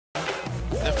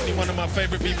Recently one of my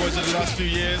favorite b-boys of the last few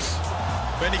years.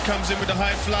 When he comes in with the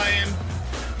high flying.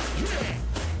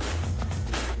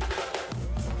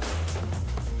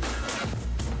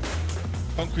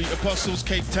 Concrete Apostles,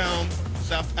 Cape Town,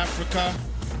 South Africa.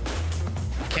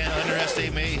 Can't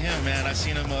underestimate him, man. I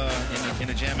seen him in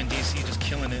a jam in DC, just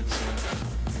killing it. So.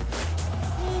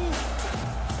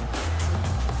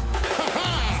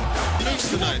 He looks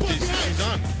tonight. He's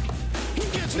on.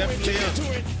 Definitely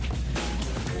on.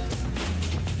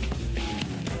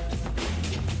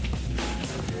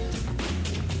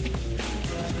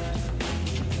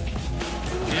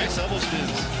 Nice elbow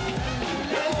spins.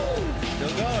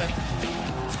 Still going.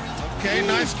 Okay,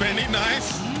 nice, Benny,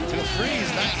 nice. To a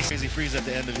freeze, nice. Crazy freeze at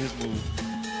the end of his move.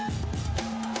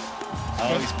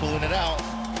 Oh, he's pulling it out.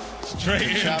 Straight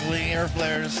in. Traveling air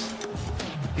flares.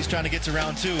 He's trying to get to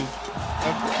round 2. Okay.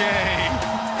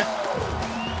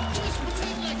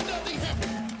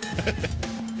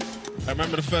 I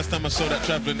remember the first time I saw that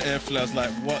traveling air flare, I was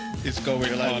like, what is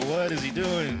going on? What is he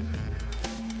doing?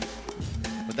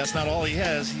 But that's not all he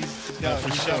has. He's got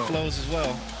flows as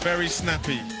well. Very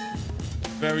snappy.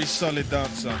 Very solid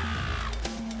dancer.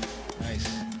 Nice.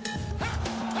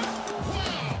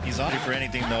 He's on for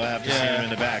anything, though, after seeing him in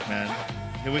the back, man.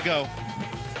 Here we go.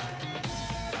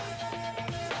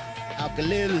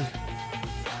 Al-Khalil.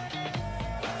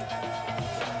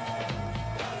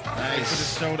 Nice. To the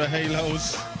shoulder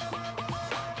halos.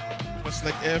 Just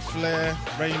like air flare,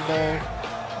 rainbow.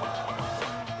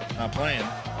 Not playing.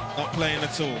 Not playing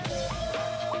at all.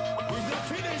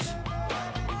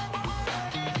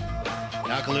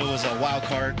 Al-Khalil was a wild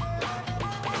card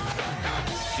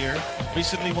here.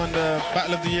 Recently won the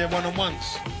Battle of the Year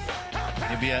one-on-ones.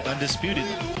 He'd be undisputed.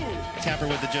 Tamper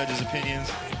with the judges'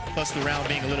 opinions, plus the round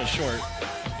being a little short.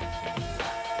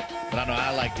 But I know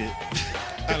I liked it.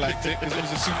 I liked it because it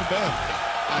was a super burn.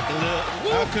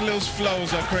 Al-Khalil's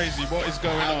flows are crazy. What is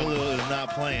going on? Al-Khalil is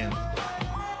not playing.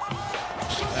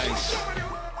 Nice.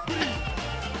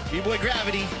 B-Boy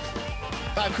Gravity,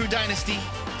 5 Crew Dynasty,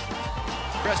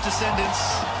 Fresh Descendants,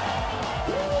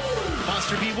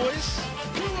 Monster B-Boys.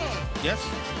 Yes.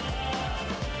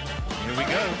 Here we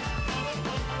go.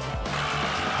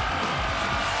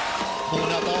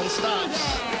 Pulling out all the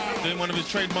stops. Doing one of his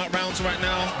trademark rounds right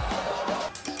now.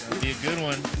 That'll be a good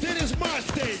one. That is my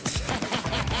stage.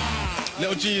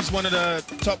 Little G is one of the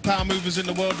top power movers in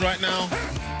the world right now.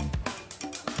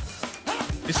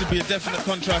 This would be a definite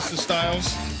contrast to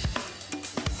Styles.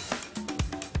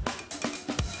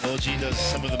 Lil G does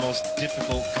some of the most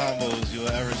difficult combos you'll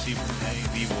ever see from any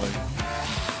B-boy.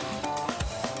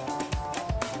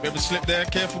 Bit of a slip there,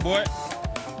 careful boy.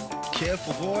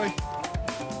 Careful boy.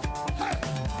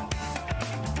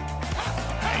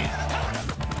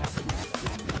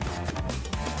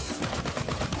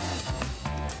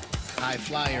 High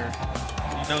flyer.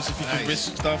 He knows if he can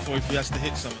risk stuff or if he has to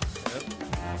hit something. Yep.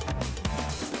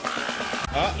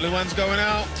 Oh, Luan's going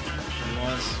out.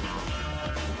 Luan's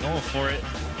going for it.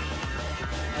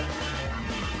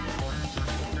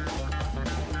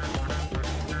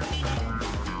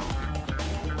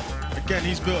 Again,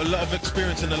 he's built a lot of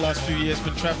experience in the last few years,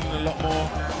 been traveling a lot more.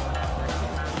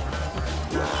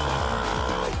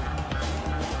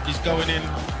 He's going in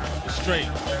straight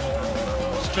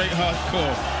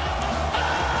hardcore.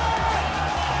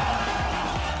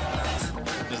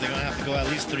 Because they're going to have to go at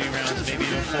least 3 rounds, maybe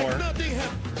even 4.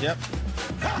 Yep.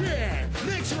 Yeah,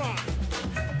 next round.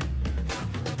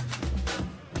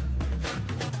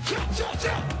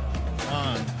 Come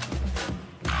on.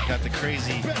 Got the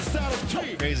crazy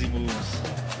moves.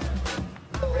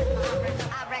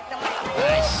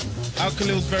 Nice.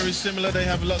 Al-Khalil's very similar. They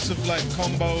have lots of like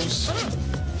combos,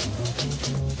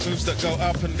 moves that go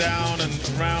up and down and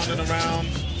around and around.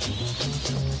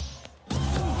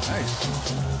 Nice.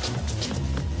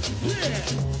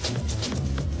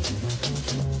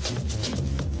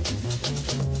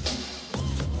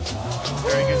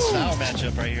 Very good style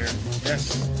matchup right here.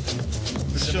 Yes.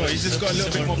 For sure. He's just got a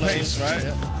little bit more pace, right?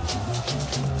 Yeah.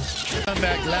 Come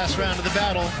back, last round of the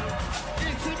battle.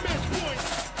 It's a match point.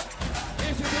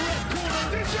 Is it the red corner?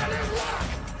 This shot is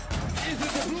locked. Is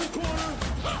it the blue corner?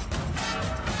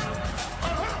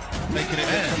 Making it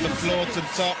in from the floor to the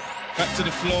top, back to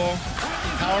the floor.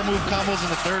 Power move combos in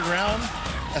the 3rd round.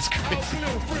 That's crazy.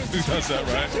 Who does that,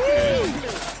 right? Yeah.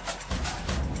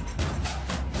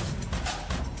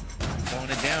 Throwing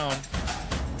it down.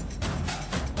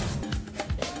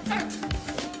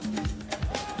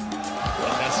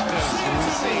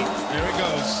 There it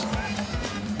goes.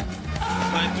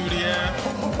 Flying through the air.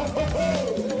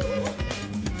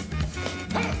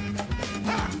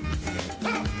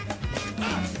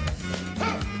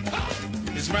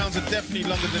 His rounds rounds are definitely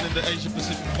longer than in the Asia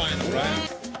Pacific final,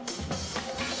 right?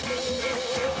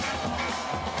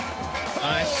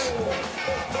 Nice.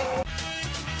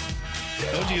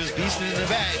 Told you he was beasting in the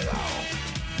bag.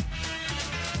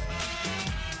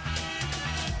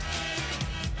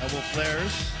 Elbow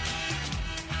flares.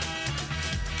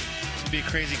 This would be a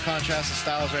crazy contrast of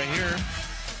styles right here.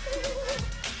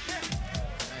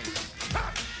 Nice.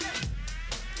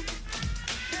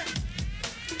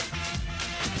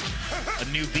 A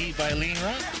new beat by Lean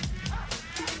Rock.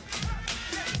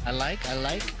 I like.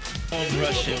 Don't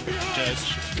rush him,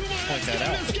 Judge. Point that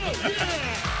out.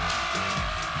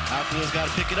 Alcala's got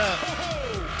to pick it up.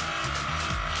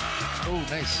 Oh,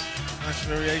 nice. Nice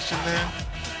variation there.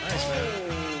 Nice, man.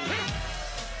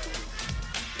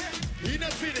 He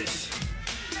not finished.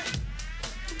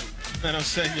 Man, I'm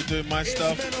saying you're doing my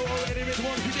stuff. Already with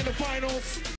 1 feet in the finals.